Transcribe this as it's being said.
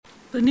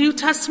The New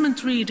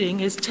Testament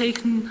reading is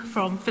taken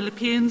from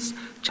Philippians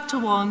chapter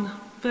 1,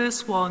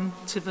 verse 1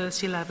 to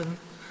verse 11.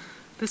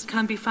 This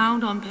can be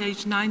found on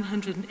page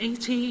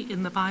 980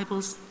 in the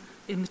Bibles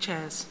in the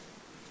chairs.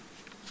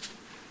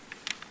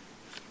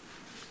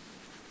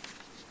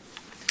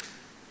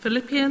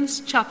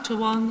 Philippians chapter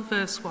 1,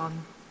 verse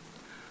 1.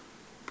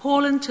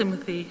 Paul and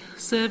Timothy,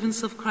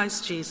 servants of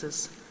Christ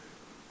Jesus,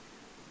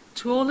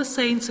 to all the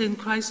saints in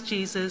Christ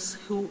Jesus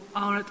who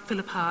are at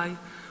Philippi,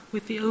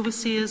 with the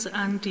overseers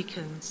and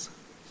deacons.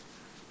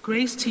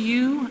 Grace to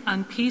you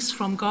and peace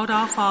from God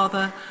our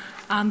Father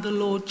and the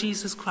Lord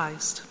Jesus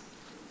Christ.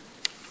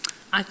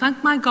 I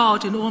thank my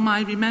God in all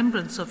my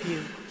remembrance of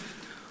you,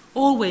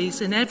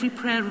 always in every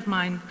prayer of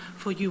mine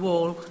for you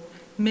all,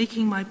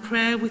 making my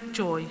prayer with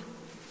joy,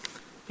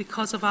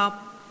 because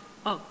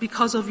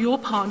of your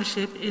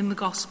partnership in the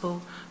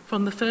gospel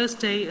from the first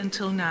day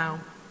until now.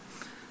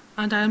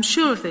 And I am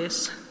sure of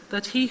this,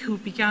 that he who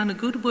began a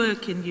good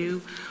work in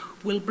you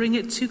will bring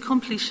it to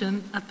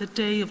completion at the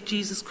day of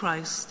Jesus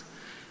Christ.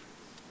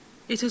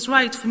 It is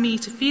right for me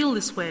to feel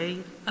this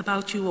way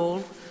about you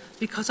all,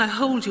 because I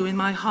hold you in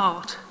my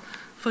heart,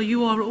 for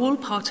you are all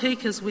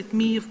partakers with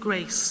me of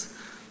grace,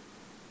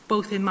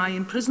 both in my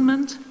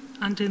imprisonment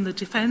and in the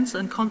defense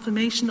and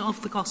confirmation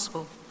of the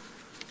gospel.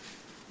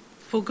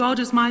 For God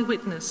is my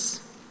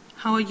witness,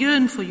 how I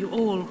yearn for you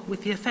all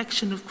with the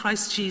affection of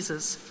Christ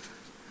Jesus,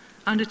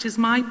 and it is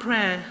my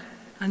prayer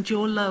and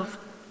your love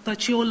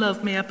that your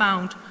love may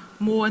abound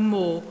more and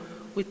more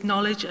with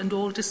knowledge and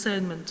all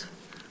discernment,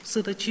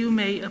 so that you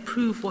may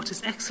approve what is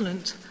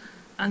excellent,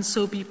 and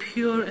so be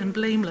pure and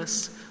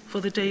blameless for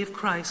the day of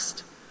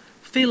Christ,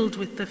 filled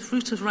with the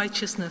fruit of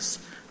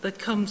righteousness that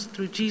comes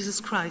through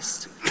Jesus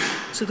Christ,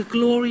 to the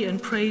glory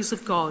and praise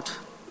of God.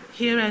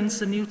 Here ends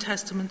the New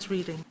Testament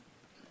reading.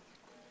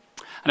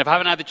 And if I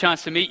haven't had the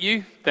chance to meet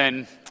you,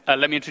 then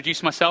let me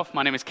introduce myself.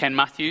 My name is Ken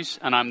Matthews,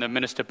 and I'm the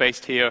minister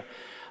based here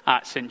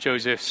at St.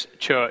 Joseph's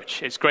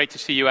Church. It's great to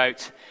see you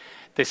out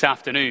this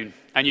afternoon.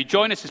 And you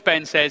join us, as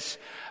Ben says,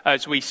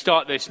 as we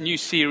start this new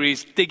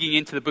series, digging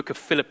into the book of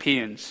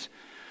Philippians,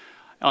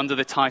 under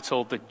the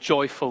title, The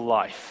Joyful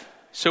Life.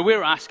 So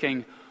we're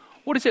asking,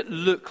 what does it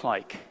look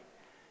like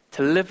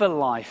to live a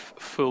life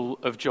full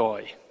of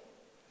joy?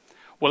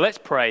 Well, let's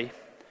pray,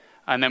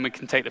 and then we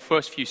can take the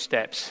first few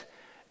steps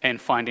in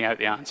finding out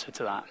the answer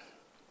to that.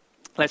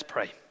 Let's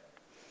pray.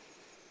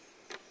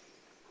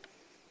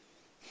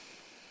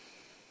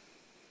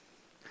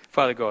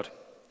 Father God,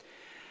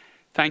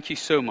 thank you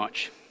so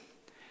much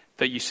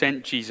that you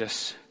sent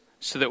Jesus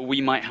so that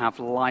we might have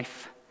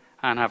life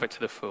and have it to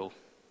the full.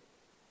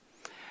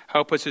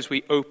 Help us as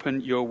we open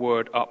your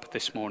word up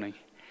this morning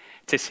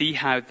to see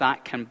how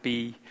that can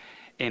be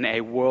in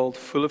a world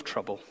full of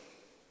trouble,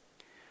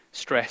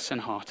 stress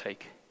and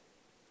heartache.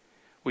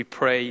 We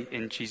pray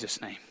in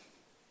Jesus' name.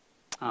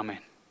 Amen.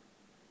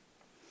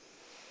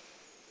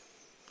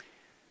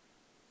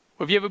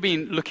 Have you ever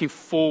been looking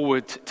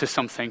forward to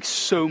something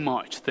so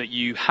much that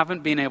you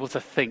haven't been able to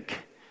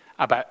think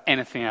about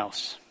anything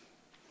else?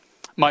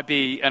 Might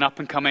be an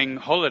up-and-coming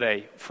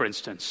holiday, for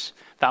instance.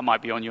 That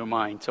might be on your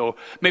mind. Or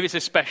maybe it's a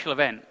special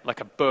event,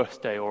 like a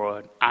birthday or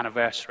an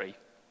anniversary.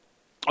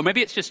 Or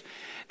maybe it's just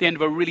the end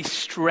of a really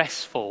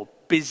stressful,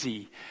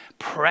 busy,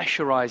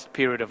 pressurized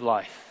period of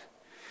life.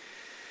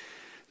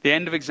 The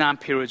end of exam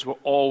periods were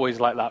always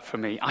like that for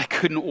me. I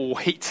couldn't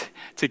wait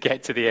to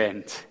get to the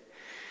end.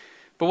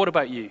 But what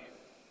about you?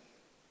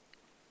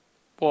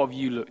 What have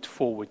you looked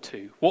forward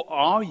to? What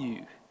are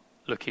you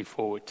looking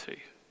forward to?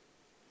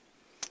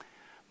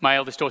 My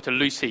eldest daughter,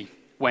 Lucy,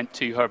 went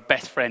to her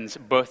best friend's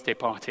birthday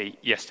party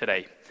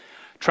yesterday.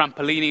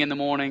 Trampolining in the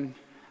morning,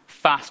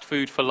 fast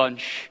food for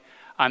lunch,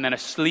 and then a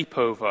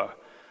sleepover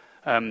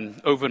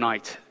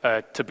overnight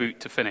to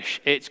boot to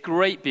finish. It's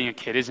great being a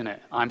kid, isn't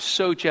it? I'm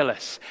so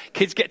jealous.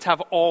 Kids get to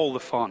have all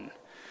the fun.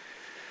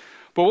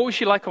 But what was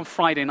she like on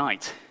Friday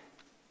night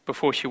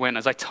before she went,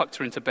 as I tucked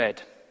her into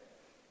bed?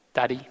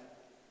 Daddy,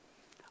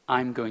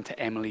 I'm going to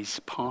Emily's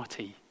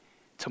party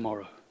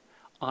tomorrow.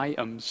 I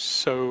am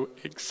so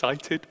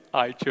excited.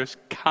 I just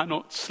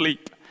cannot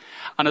sleep.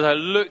 And as I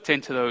looked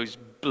into those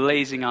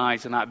blazing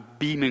eyes and that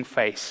beaming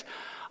face,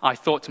 I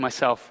thought to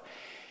myself,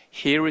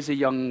 here is a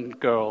young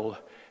girl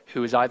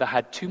who has either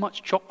had too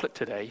much chocolate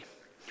today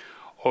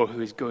or who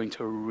is going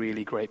to a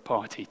really great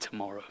party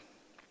tomorrow.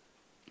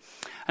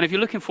 And if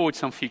you're looking forward to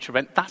some future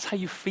event, that's how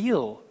you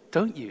feel,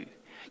 don't you?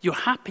 You're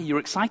happy, you're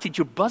excited,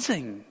 you're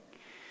buzzing.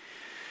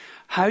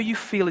 How you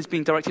feel is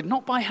being directed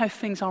not by how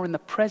things are in the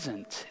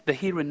present, the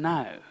here and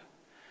now,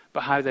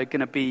 but how they're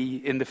going to be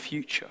in the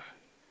future.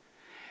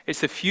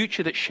 It's the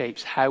future that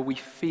shapes how we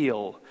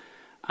feel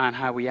and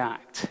how we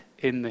act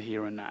in the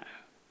here and now.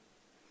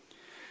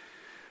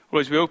 Well,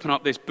 as we open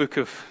up this book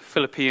of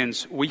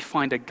Philippians, we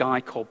find a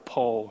guy called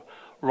Paul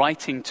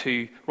writing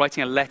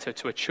a letter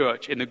to a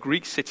church in the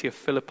Greek city of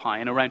Philippi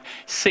in around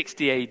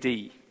 60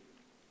 AD.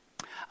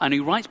 And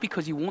he writes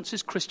because he wants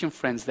his Christian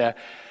friends there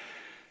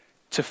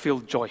to feel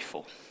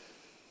joyful.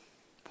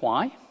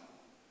 Why?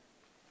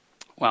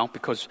 Well,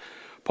 because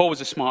Paul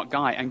was a smart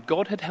guy, and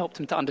God had helped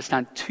him to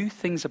understand two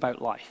things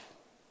about life.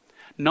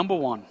 Number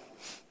one,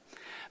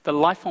 that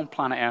life on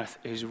planet Earth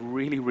is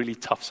really, really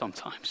tough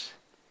sometimes.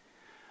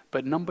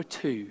 But number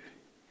two,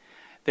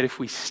 that if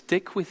we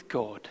stick with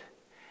God,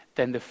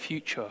 then the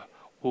future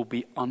will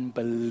be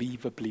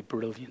unbelievably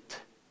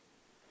brilliant.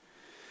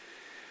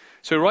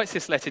 So he writes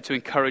this letter to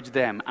encourage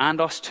them and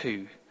us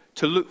too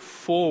to look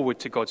forward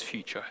to God's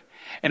future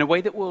in a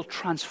way that will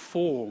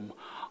transform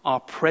our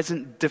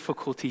present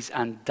difficulties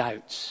and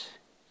doubts.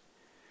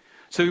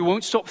 So we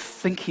won't stop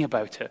thinking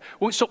about it,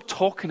 won't stop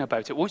talking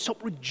about it, won't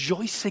stop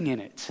rejoicing in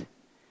it.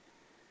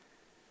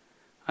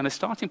 And the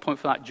starting point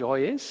for that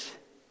joy is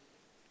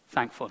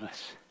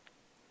thankfulness.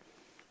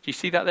 Do you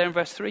see that there in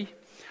verse 3?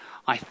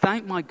 I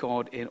thank my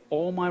God in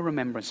all my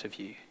remembrance of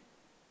you.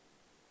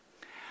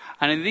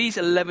 And in these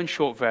 11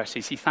 short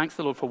verses, he thanks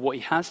the Lord for what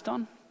he has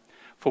done,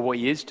 for what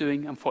he is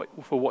doing, and for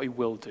what he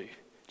will do.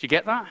 Do you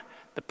get that?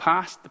 The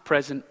past, the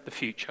present, the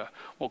future.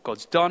 What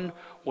God's done,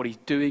 what he's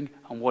doing,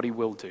 and what he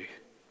will do.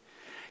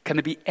 Can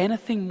there be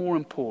anything more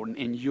important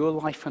in your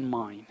life and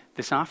mine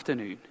this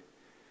afternoon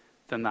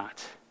than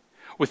that?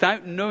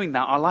 Without knowing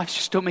that, our lives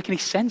just don't make any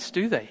sense,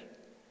 do they?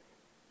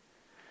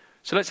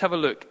 So let's have a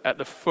look at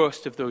the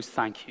first of those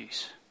thank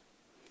yous.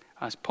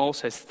 As Paul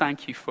says,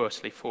 thank you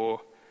firstly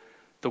for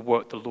the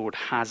work the Lord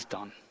has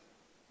done.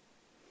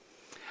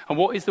 And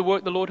what is the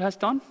work the Lord has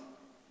done?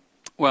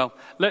 Well,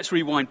 let's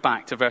rewind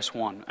back to verse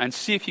 1 and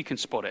see if you can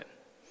spot it.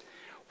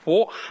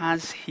 What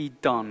has he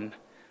done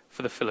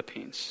for the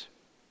Philippians?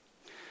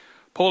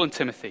 Paul and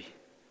Timothy,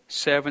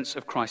 servants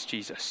of Christ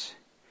Jesus,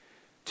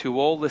 to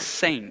all the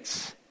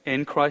saints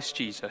in Christ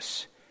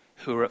Jesus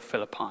who are at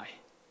Philippi,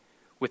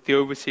 with the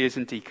overseers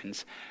and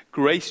deacons,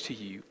 grace to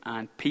you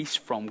and peace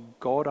from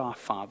God our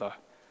Father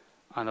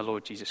and the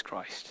Lord Jesus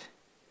Christ.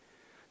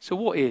 So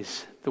what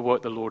is the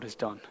work the Lord has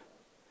done?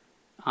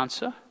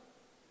 Answer?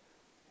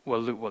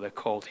 Well, look what they're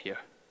called here.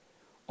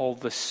 All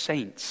the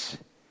saints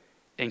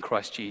in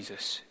Christ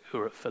Jesus who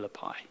are at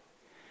Philippi.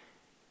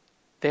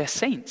 They're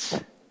saints.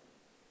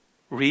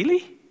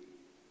 Really?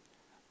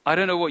 I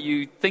don't know what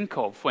you think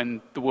of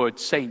when the word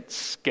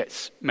saints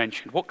gets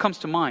mentioned. What comes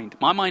to mind?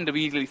 My mind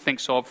immediately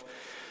thinks of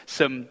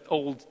some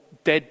old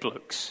dead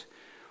blokes,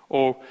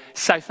 or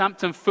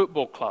Southampton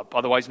Football Club,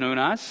 otherwise known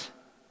as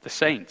the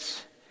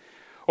Saints,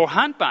 or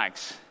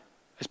handbags,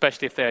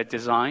 especially if they're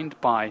designed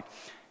by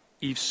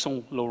Yves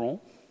Saint Laurent.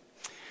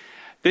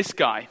 This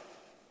guy,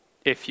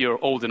 if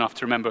you're old enough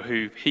to remember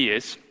who he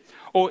is,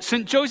 or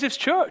St. Joseph's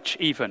Church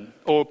even,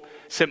 or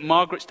St.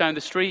 Margaret's down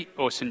the street,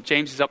 or St.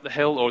 James's up the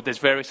hill, or there's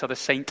various other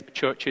saint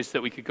churches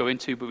that we could go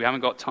into, but we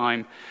haven't got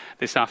time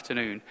this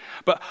afternoon.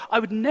 But I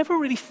would never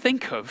really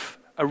think of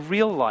a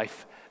real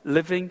life,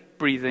 living,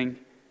 breathing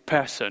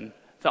person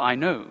that I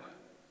know.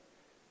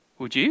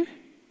 Would you?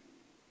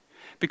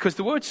 Because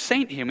the word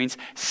saint here means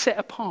set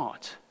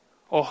apart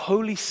or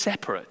wholly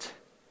separate.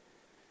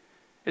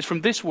 It's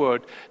from this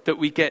word that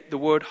we get the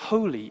word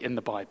holy in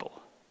the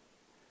Bible.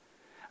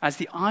 As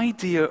the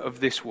idea of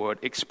this word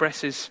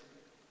expresses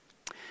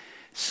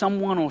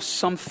someone or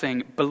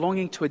something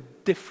belonging to a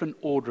different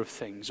order of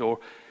things or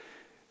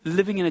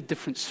living in a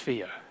different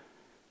sphere.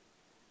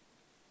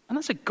 And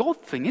that's a God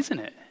thing, isn't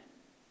it?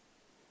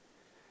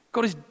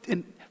 God is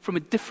from a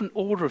different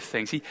order of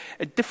things,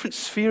 a different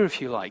sphere, if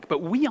you like,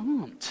 but we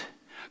aren't.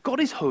 God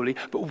is holy,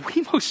 but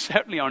we most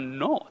certainly are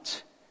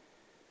not.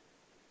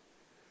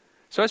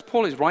 So as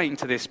Paul is writing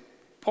to this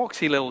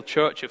poxy little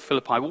church at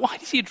Philippi, why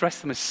does he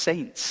address them as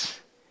saints?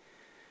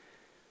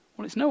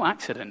 Well, it's no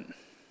accident.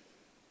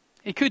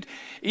 He could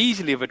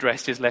easily have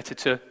addressed his letter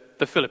to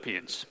the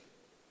Philippians.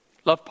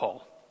 Love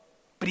Paul.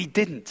 But he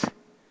didn't.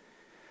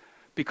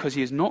 Because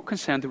he is not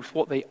concerned with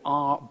what they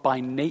are by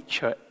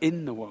nature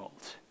in the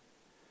world,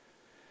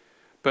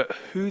 but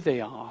who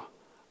they are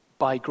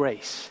by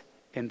grace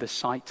in the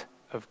sight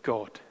of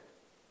God.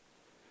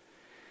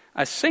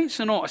 As saints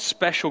are not a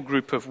special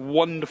group of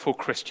wonderful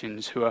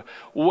Christians who are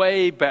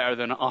way better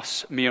than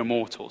us mere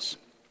mortals.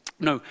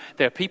 No,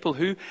 they're people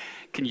who,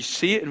 can you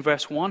see it in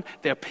verse 1?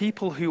 They're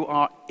people who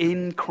are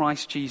in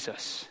Christ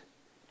Jesus.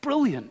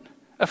 Brilliant,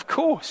 of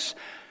course.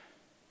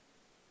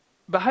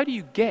 But how do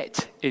you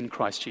get in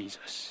Christ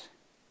Jesus?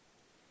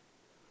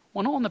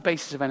 Well, not on the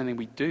basis of anything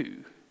we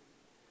do,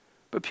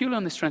 but purely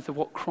on the strength of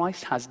what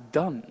Christ has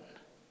done.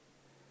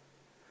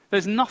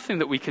 There's nothing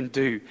that we can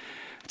do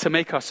to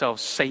make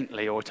ourselves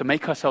saintly or to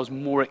make ourselves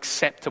more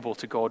acceptable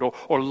to God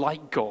or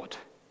like God.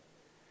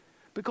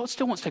 But God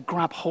still wants to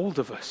grab hold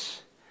of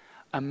us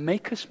and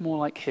make us more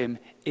like him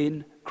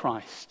in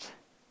Christ.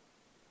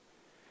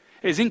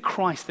 It is in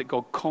Christ that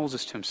God calls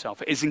us to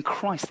himself. It is in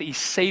Christ that he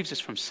saves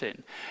us from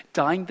sin,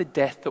 dying the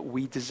death that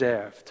we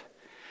deserved.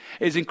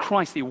 It is in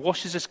Christ that he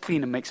washes us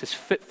clean and makes us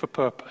fit for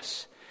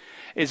purpose.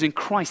 It is in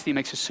Christ that he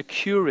makes us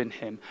secure in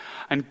him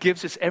and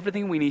gives us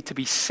everything we need to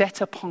be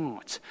set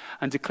apart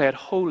and declared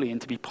holy and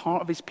to be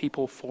part of his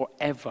people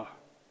forever.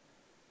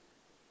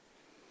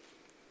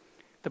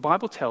 The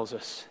Bible tells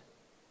us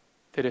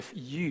that if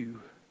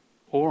you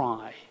or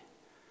I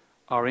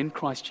are in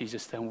Christ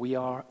Jesus, then we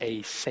are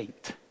a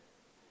saint.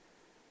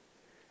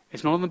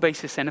 It's not on the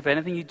basis then of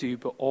anything you do,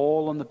 but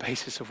all on the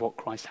basis of what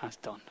Christ has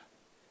done.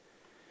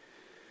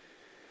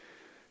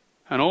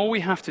 And all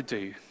we have to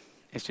do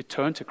is to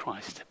turn to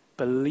Christ,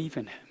 believe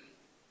in him,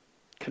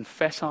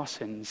 confess our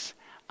sins,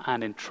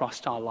 and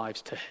entrust our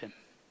lives to him.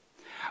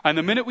 And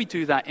the minute we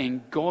do that,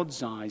 in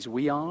God's eyes,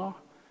 we are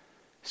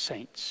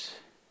saints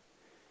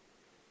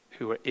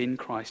who are in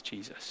Christ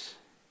Jesus.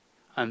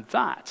 And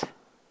that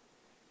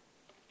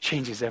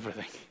changes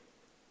everything.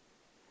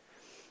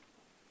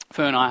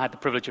 Fern and I had the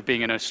privilege of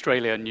being in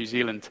Australia and New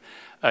Zealand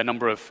a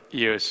number of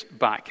years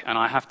back, and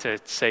I have to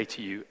say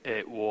to you,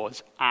 it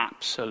was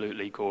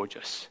absolutely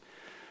gorgeous.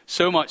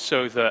 So much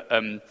so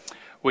that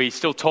we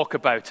still talk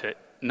about it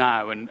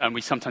now, and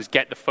we sometimes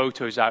get the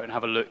photos out and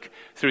have a look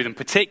through them,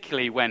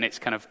 particularly when it's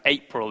kind of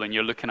April and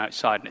you're looking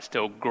outside and it's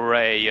still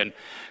grey and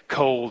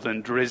cold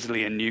and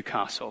drizzly in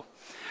Newcastle.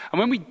 And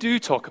when we do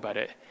talk about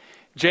it,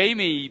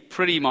 Jamie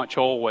pretty much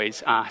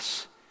always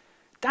asks,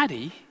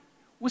 "Daddy,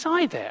 was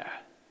I there?"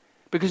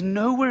 Because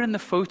nowhere in the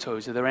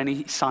photos are there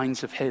any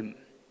signs of him.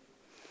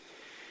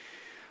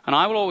 And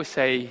I will always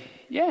say,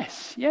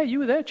 "Yes, yeah, you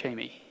were there,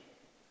 Jamie."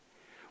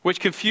 Which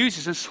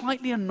confuses and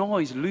slightly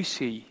annoys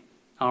Lucy,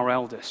 our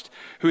eldest,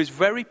 who is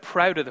very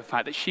proud of the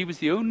fact that she was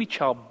the only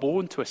child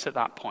born to us at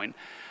that point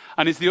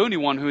and is the only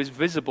one who is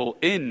visible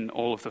in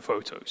all of the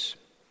photos.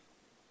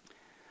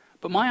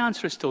 But my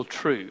answer is still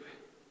true,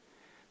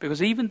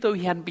 because even though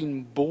he hadn't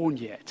been born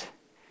yet,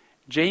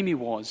 Jamie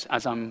was,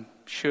 as I'm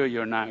sure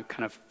you're now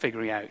kind of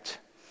figuring out,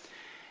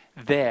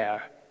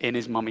 there in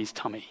his mummy's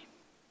tummy.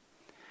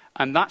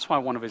 And that's why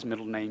one of his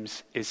middle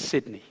names is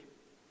Sydney.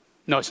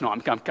 No, it's not.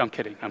 I'm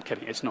kidding.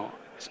 It's not.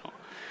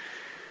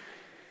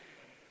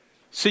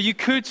 So you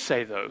could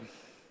say, though,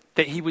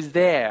 that he was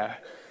there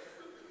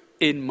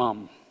in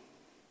Mum.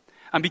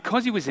 And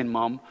because he was in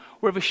Mum,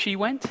 wherever she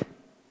went,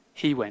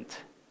 he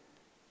went.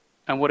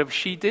 And whatever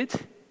she did,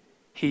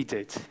 he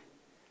did.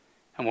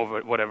 And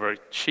whatever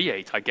she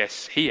ate, I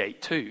guess he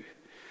ate too.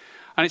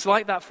 And it's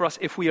like that for us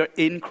if we are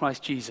in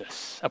Christ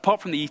Jesus.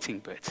 Apart from the eating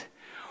bit,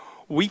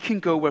 we can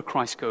go where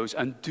Christ goes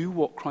and do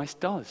what Christ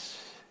does.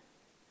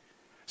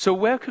 So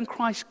where can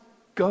Christ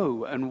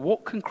go and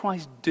what can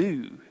Christ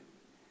do?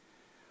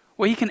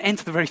 Well, he can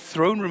enter the very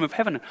throne room of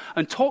heaven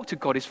and talk to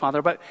God his Father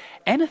about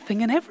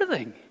anything and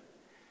everything.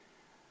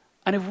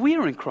 And if we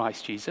are in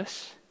Christ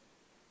Jesus,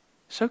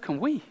 so can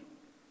we.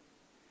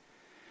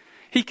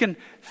 He can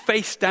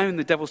face down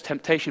the devil's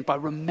temptation by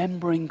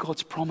remembering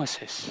God's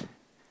promises.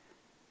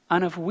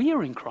 And if we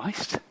are in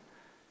Christ,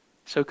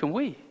 so can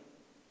we.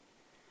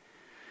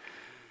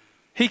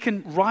 He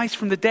can rise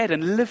from the dead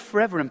and live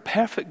forever in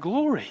perfect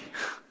glory.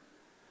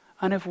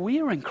 And if we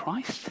are in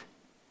Christ,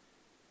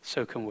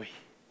 so can we.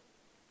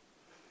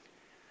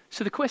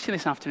 So the question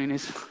this afternoon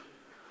is,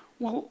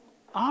 well,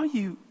 are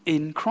you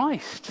in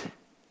Christ?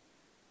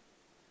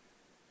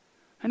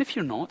 And if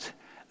you're not,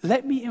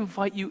 let me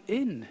invite you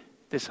in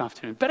this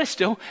afternoon. Better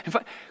still, in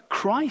fact,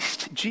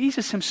 Christ,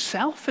 Jesus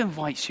himself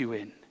invites you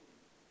in.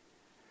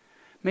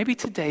 Maybe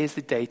today is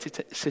the day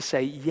to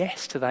say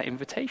yes to that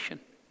invitation.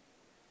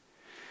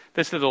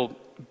 This little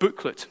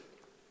booklet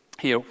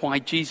here, Why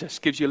Jesus,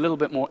 gives you a little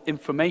bit more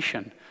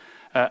information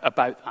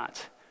about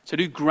that. So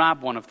do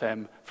grab one of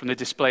them from the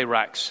display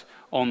racks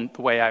on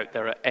the way out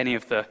there at any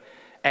of the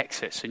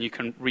exits, and you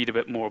can read a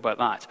bit more about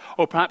that.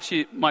 Or perhaps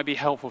it might be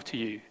helpful to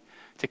you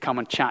to come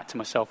and chat to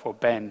myself or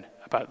Ben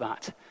about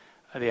that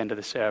at the end of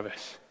the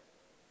service.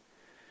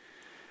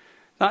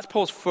 That's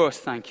Paul's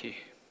first thank you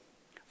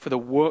for the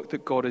work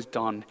that God has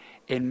done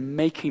in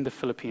making the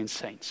Philippian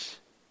saints.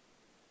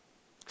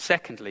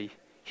 Secondly,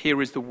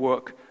 here is the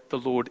work the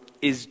Lord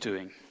is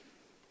doing.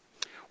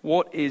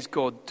 What is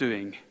God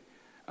doing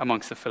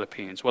amongst the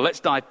Philippians? Well, let's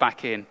dive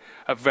back in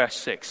at verse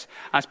 6.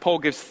 As Paul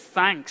gives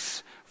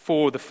thanks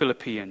for the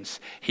Philippians,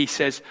 he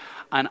says,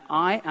 "And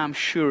I am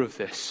sure of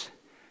this,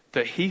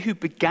 that he who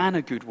began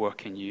a good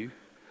work in you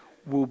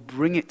will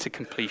bring it to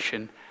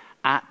completion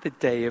at the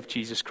day of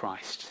Jesus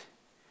Christ."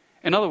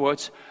 In other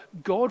words,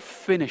 God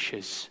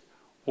finishes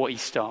what he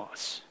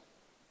starts.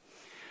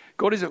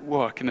 God is at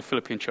work in the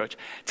Philippian church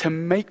to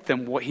make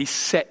them what he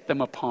set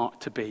them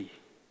apart to be.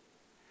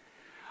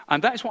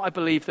 And that is what I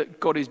believe that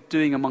God is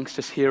doing amongst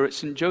us here at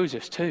St.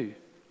 Joseph's too.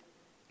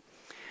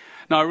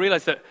 Now I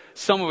realize that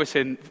for some of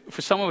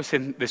us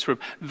in this room,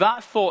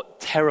 that thought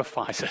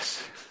terrifies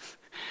us.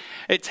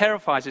 It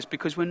terrifies us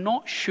because we're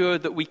not sure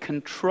that we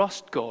can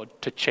trust God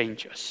to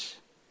change us.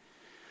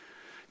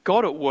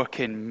 God at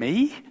work in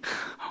me?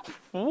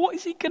 What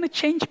is he going to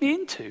change me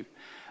into?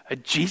 A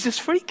Jesus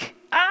freak?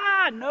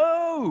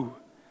 No!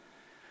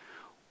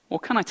 Well,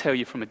 can I tell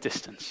you from a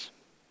distance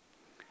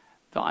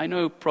that I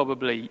know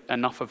probably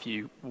enough of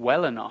you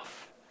well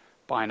enough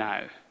by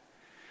now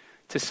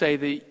to say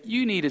that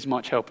you need as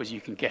much help as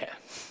you can get.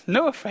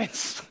 No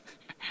offense.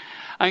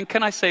 And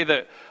can I say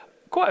that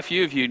quite a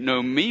few of you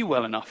know me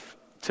well enough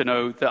to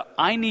know that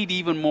I need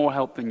even more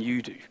help than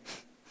you do.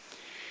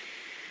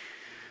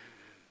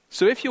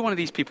 So if you're one of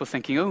these people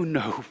thinking, oh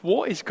no,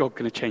 what is God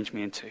going to change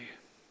me into?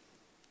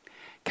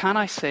 Can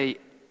I say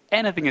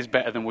anything is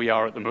better than we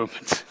are at the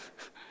moment?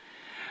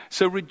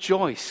 So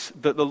rejoice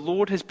that the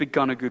Lord has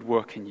begun a good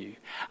work in you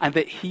and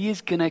that he is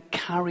going to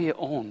carry it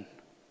on.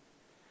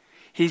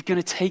 He's going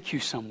to take you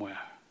somewhere.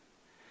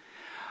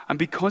 And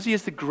because he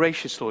is the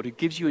gracious Lord who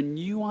gives you a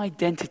new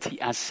identity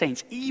as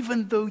saints,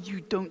 even though you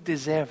don't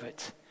deserve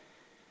it,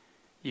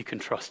 you can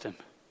trust him.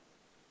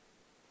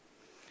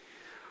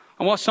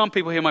 And while some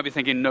people here might be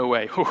thinking, no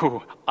way,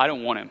 I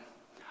don't want him.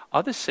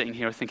 Others sitting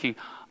here are thinking,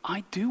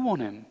 I do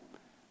want him,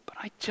 but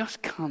I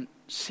just can't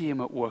see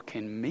him at work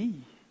in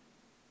me.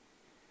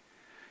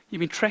 You've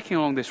been trekking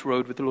along this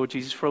road with the Lord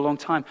Jesus for a long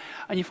time,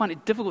 and you find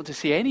it difficult to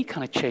see any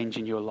kind of change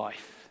in your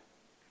life.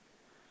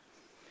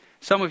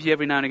 Some of you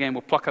every now and again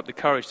will pluck up the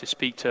courage to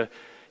speak to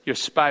your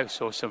spouse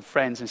or some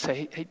friends and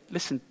say, hey,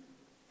 listen,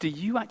 do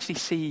you actually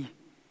see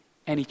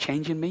any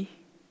change in me?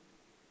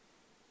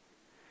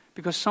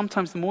 Because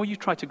sometimes the more you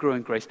try to grow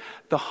in grace,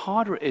 the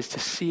harder it is to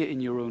see it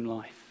in your own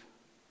life.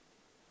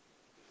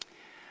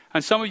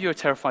 And some of you are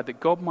terrified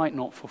that God might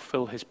not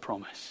fulfill his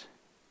promise.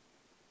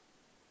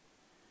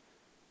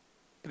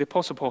 But the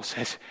Apostle Paul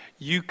says,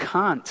 you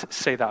can't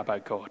say that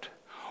about God.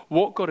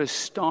 What God has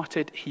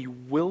started, he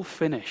will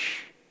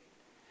finish.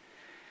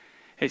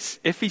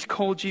 If he's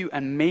called you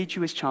and made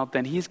you his child,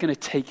 then he is going to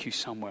take you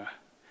somewhere.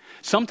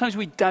 Sometimes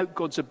we doubt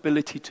God's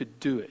ability to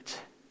do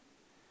it.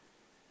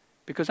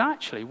 Because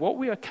actually, what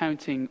we are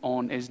counting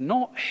on is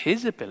not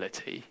his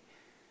ability,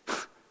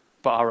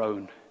 but our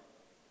own.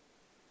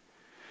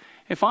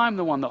 If I'm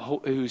the one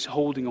who's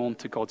holding on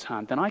to God's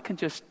hand, then I can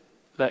just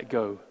let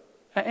go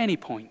at any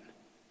point.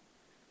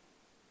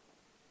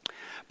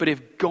 But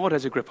if God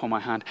has a grip on my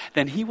hand,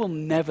 then he will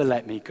never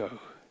let me go.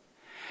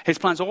 His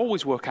plans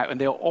always work out,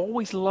 and they are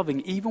always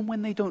loving, even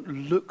when they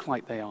don't look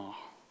like they are.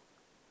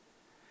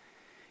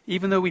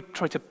 Even though we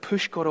try to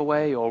push God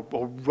away or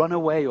run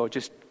away or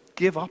just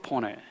give up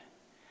on it,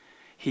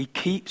 he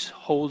keeps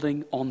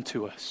holding on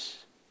to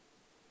us,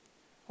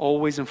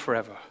 always and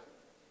forever.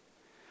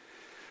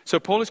 So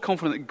Paul is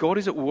confident that God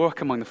is at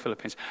work among the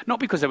Philippians, not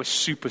because they were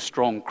super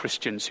strong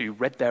Christians who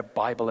read their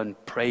Bible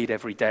and prayed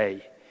every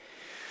day.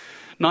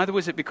 Neither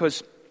was it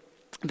because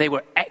they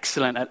were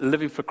excellent at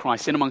living for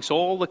Christ in amongst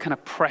all the kind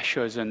of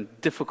pressures and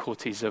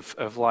difficulties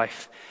of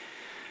life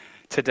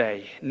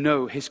today.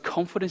 No, his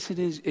confidence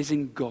is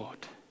in God.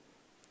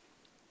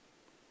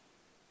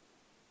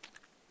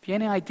 Have you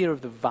any idea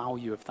of the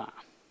value of that?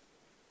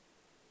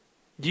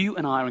 You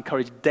and I are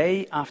encouraged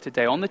day after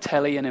day on the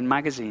telly and in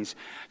magazines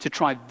to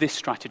try this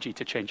strategy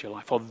to change your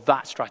life or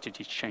that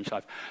strategy to change your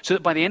life. So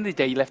that by the end of the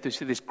day, you're left with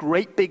this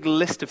great big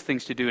list of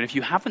things to do. And if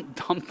you haven't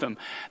done them,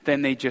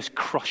 then they just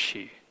crush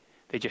you.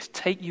 They just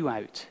take you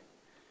out.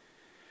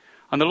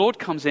 And the Lord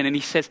comes in and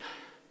he says,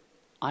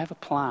 I have a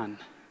plan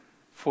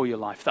for your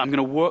life that I'm going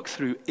to work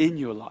through in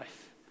your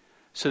life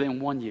so that in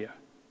 1 year,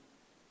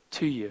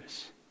 2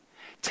 years,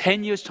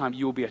 10 years' time,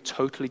 you will be a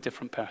totally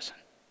different person.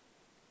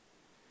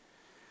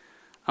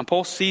 And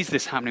Paul sees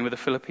this happening with the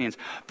Philippians.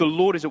 The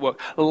Lord is at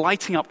work,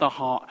 lighting up their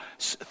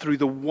hearts through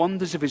the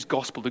wonders of his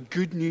gospel, the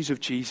good news of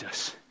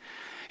Jesus.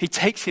 He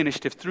takes the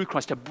initiative through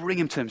Christ to bring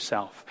him to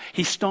himself.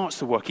 He starts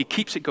the work. He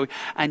keeps it going.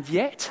 And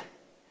yet,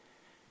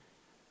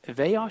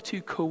 they are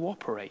to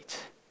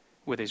cooperate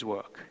with his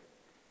work.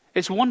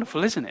 It's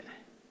wonderful, isn't it?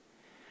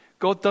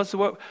 God does the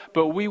work,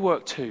 but we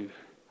work too.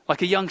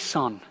 Like a young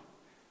son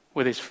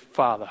with his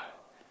father,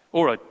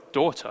 or a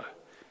daughter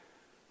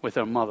with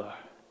her mother.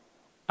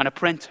 An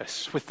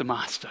apprentice with the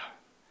master.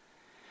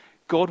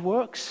 God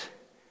works,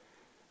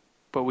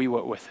 but we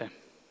work with him.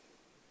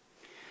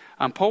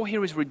 And Paul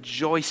here is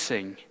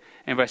rejoicing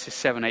in verses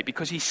 7 and 8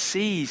 because he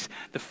sees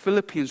the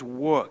Philippians'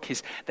 work,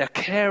 their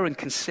care and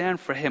concern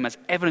for him as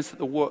evidence that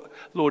the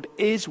Lord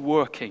is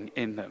working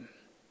in them.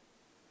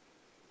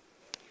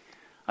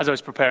 As I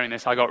was preparing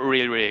this, I got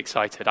really, really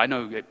excited. I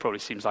know it probably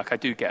seems like I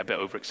do get a bit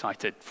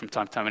overexcited from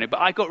time to time, but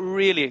I got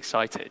really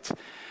excited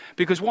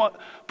because what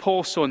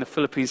Paul saw in the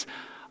Philippines,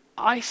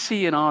 I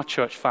see in our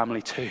church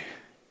family too.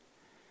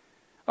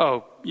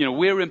 Oh,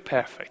 we're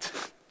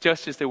imperfect,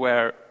 just as they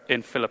were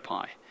in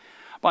Philippi.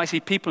 But I see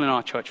people in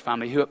our church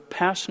family who at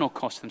personal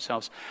cost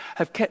themselves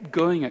have kept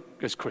going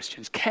as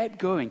Christians, kept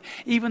going,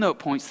 even though at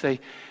points it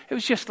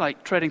was just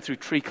like treading through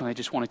treacle and they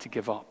just wanted to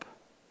give up.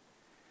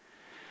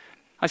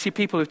 I see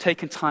people who've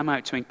taken time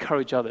out to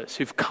encourage others,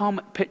 who've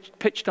come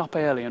pitched up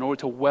early in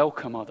order to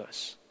welcome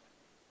others,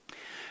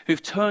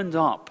 who've turned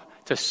up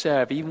to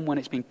serve even when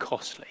it's been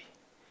costly.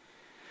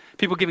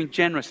 People giving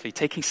generously,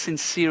 taking sin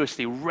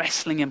seriously,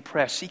 wrestling in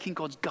prayer, seeking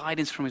God's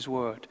guidance from his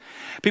word.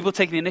 People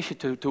taking the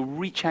initiative to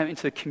reach out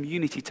into the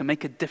community to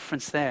make a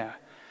difference there.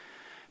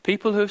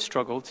 People who have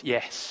struggled,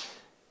 yes,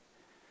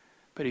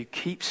 but who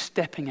keep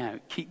stepping out,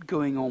 keep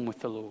going on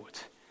with the Lord.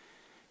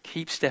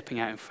 Keep stepping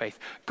out in faith.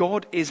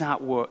 God is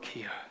at work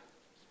here.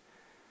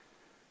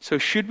 So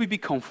should we be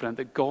confident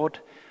that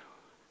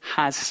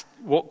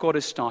what God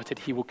has started,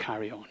 he will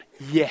carry on?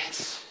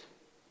 Yes.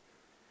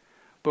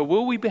 But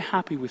will we be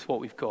happy with what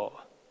we've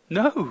got?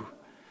 No.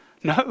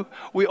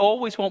 We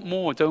always want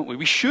more, don't we?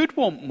 We should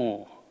want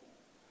more.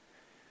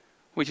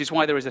 Which is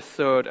why there is a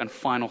third and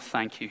final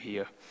thank you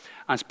here.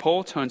 As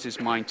Paul turns his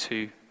mind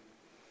to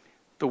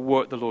the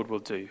work the Lord will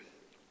do.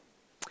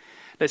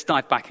 Let's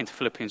dive back into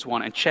Philippians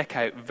 1 and check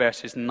out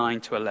verses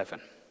 9 to 11.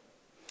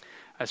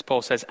 As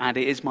Paul says, "And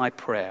it is my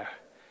prayer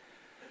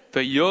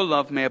that your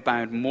love may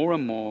abound more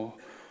and more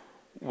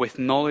with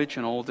knowledge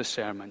and all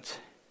discernment,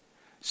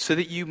 so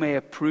that you may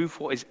approve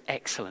what is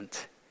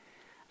excellent,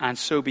 and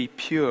so be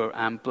pure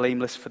and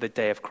blameless for the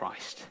day of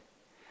Christ,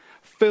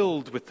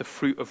 filled with the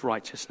fruit of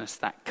righteousness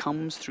that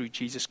comes through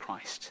Jesus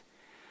Christ,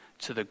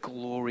 to the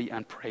glory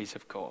and praise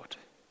of God."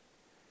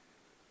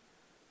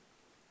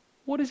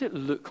 What does it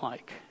look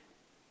like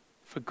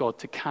for God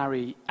to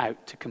carry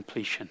out to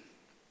completion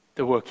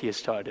the work he has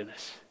started in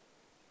us?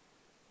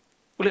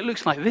 Well, it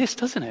looks like this,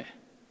 doesn't it?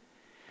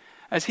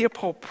 As here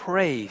Paul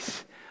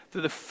prays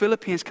that the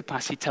Philippians'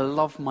 capacity to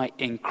love might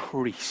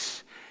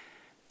increase.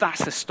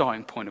 That's the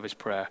starting point of his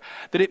prayer.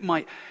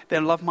 That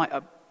their love might,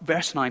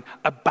 verse 9,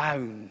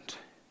 abound.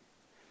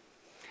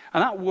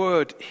 And that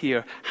word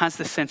here has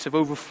the sense of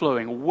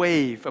overflowing,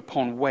 wave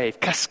upon wave,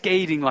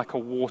 cascading like a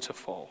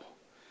waterfall.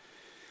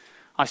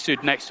 I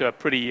stood next to a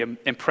pretty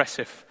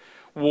impressive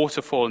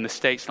waterfall in the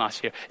States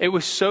last year. It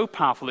was so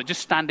powerful that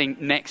just standing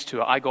next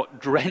to it, I got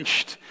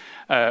drenched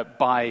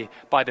by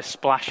the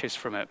splashes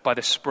from it, by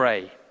the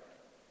spray.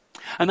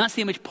 And that's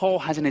the image Paul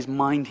has in his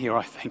mind here,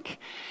 I think.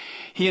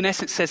 He, in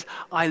essence, says,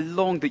 I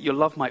long that your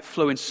love might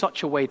flow in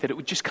such a way that it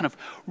would just kind of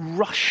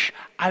rush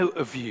out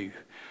of you,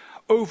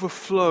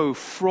 overflow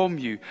from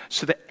you,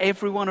 so that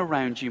everyone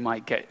around you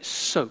might get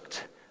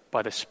soaked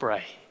by the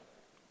spray.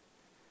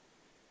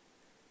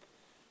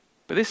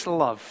 But this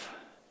love,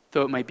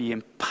 though it may be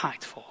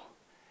impactful,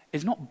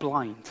 is not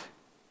blind.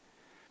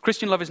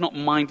 Christian love is not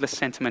mindless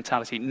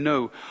sentimentality.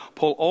 No,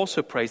 Paul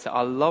also prays that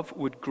our love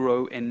would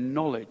grow in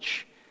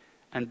knowledge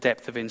and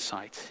depth of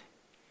insight.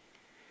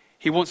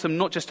 He wants them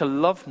not just to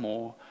love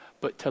more,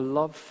 but to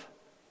love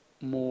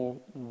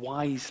more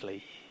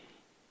wisely.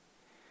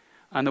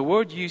 And the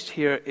word used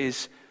here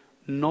is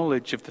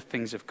knowledge of the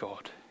things of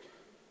God.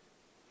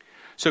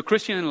 So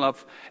Christian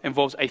love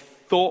involves a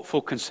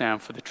thoughtful concern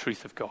for the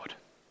truth of God.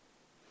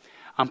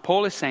 And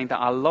Paul is saying that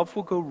our love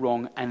will go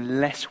wrong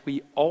unless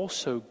we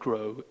also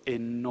grow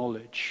in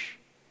knowledge.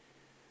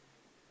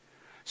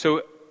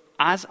 So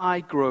as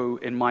I grow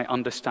in my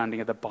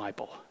understanding of the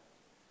Bible,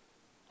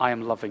 I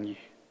am loving you.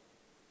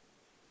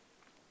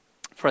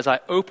 For as I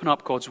open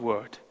up God's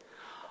word,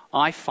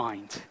 I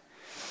find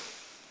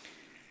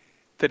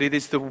that it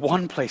is the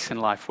one place in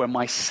life where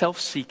my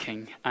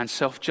self-seeking and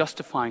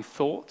self-justifying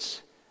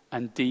thoughts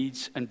and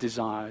deeds and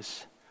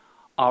desires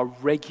are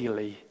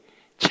regularly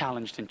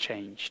challenged and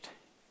changed.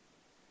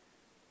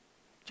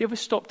 Do you ever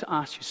stop to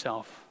ask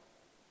yourself,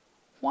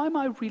 why am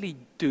I really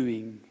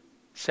doing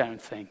certain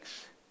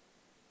things?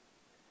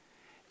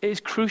 It is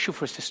crucial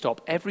for us to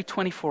stop every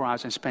 24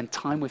 hours and spend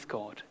time with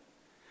God,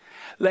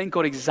 letting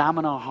God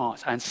examine our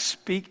hearts and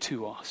speak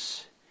to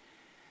us.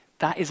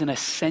 That is an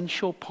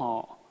essential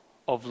part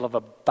of love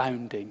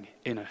abounding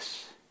in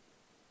us.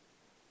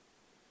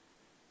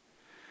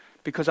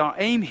 Because our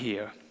aim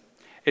here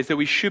is that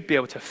we should be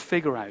able to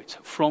figure out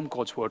from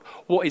God's word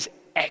what is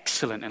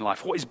excellent in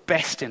life, what is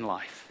best in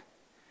life.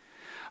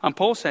 And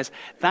Paul says,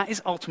 that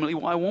is ultimately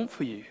what I want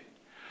for you.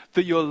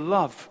 That your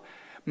love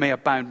may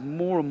abound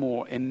more and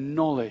more in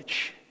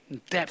knowledge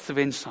and depth of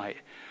insight,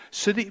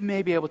 so that you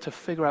may be able to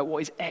figure out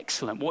what is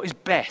excellent, what is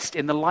best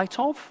in the light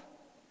of?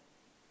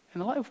 In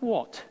the light of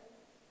what?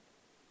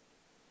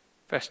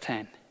 Verse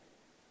 10.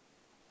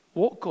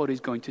 What God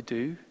is going to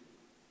do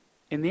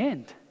in the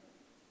end.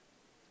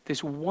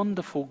 This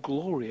wonderful,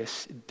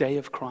 glorious day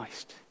of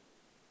Christ.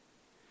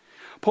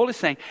 Paul is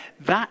saying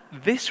that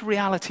this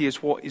reality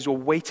is what is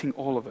awaiting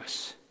all of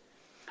us.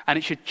 And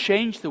it should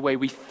change the way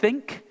we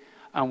think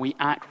and we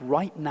act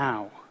right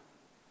now.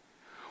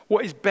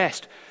 What is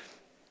best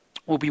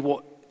will be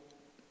what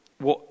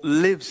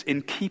lives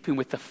in keeping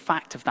with the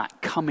fact of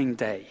that coming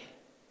day.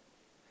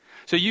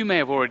 So you may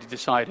have already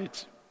decided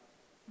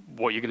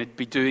what you're going to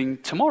be doing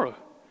tomorrow,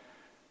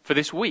 for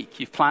this week.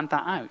 You've planned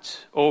that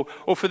out. Or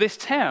for this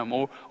term,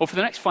 or for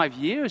the next 5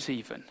 years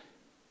even.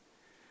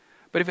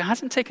 But if it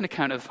hasn't taken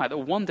account of the fact that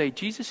one day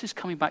Jesus is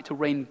coming back to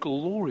reign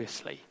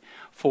gloriously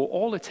for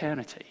all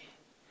eternity,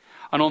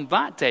 and on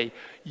that day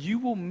you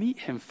will meet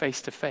him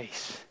face to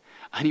face,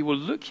 and he will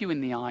look you in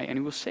the eye and he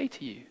will say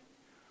to you,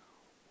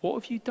 what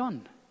have you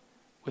done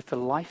with the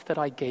life that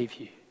I gave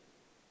you?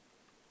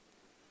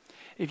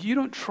 If you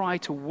don't try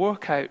to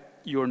work out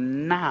your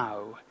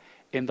now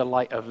in the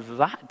light of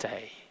that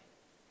day,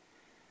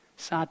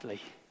 sadly,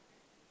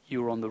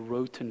 you're on the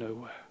road to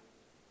nowhere.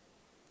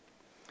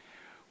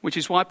 Which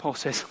is why Paul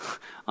says,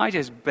 I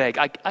just beg,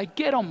 I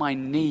get on my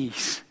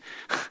knees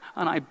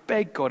and I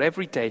beg God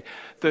every day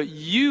that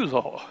you,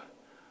 Lord,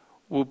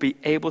 will be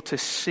able to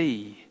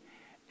see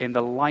in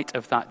the light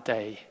of that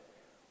day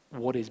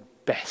what is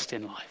best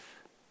in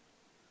life.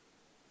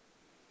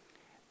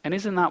 And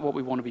isn't that what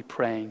we want to be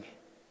praying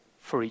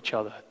for each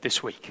other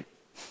this week?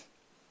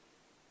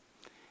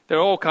 There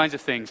are all kinds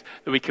of things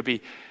that we could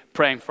be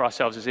praying for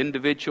ourselves as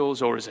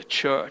individuals or as a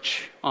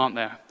church, aren't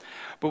there?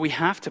 But we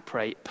have to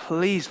pray,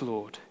 please,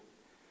 Lord,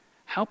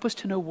 help us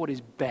to know what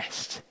is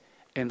best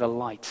in the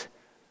light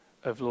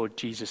of Lord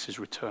Jesus'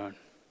 return.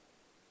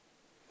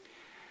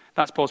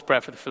 That's Paul's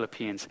prayer for the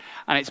Philippians.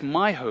 And it's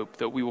my hope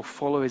that we will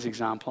follow his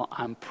example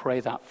and pray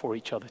that for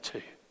each other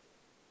too.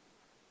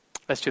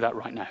 Let's do that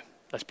right now.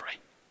 Let's pray.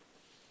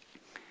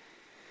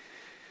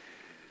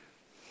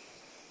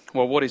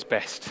 Well, what is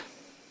best?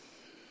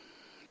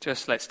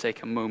 Just let's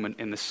take a moment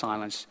in the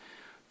silence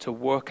to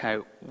work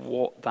out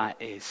what that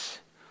is.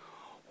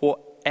 What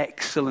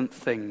excellent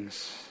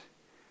things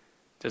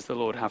does the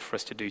Lord have for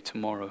us to do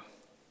tomorrow,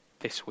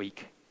 this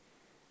week,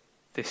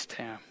 this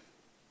term?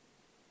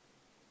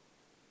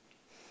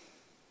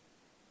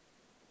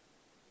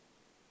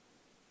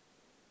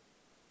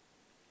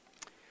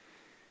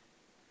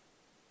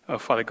 Oh,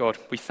 Father God,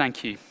 we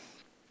thank you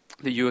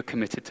that you are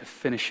committed to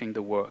finishing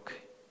the work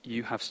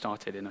you have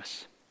started in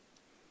us,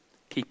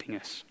 keeping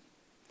us,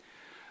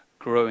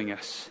 growing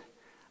us,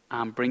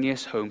 and bringing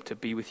us home to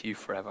be with you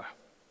forever.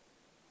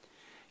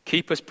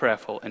 Keep us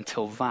prayerful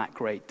until that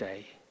great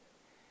day.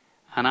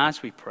 And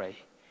as we pray,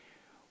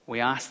 we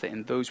ask that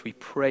in those we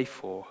pray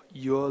for,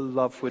 your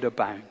love would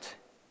abound,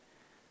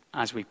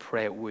 as we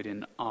pray it would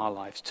in our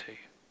lives too.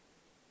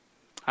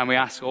 And we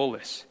ask all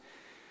this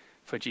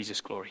for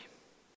Jesus' glory.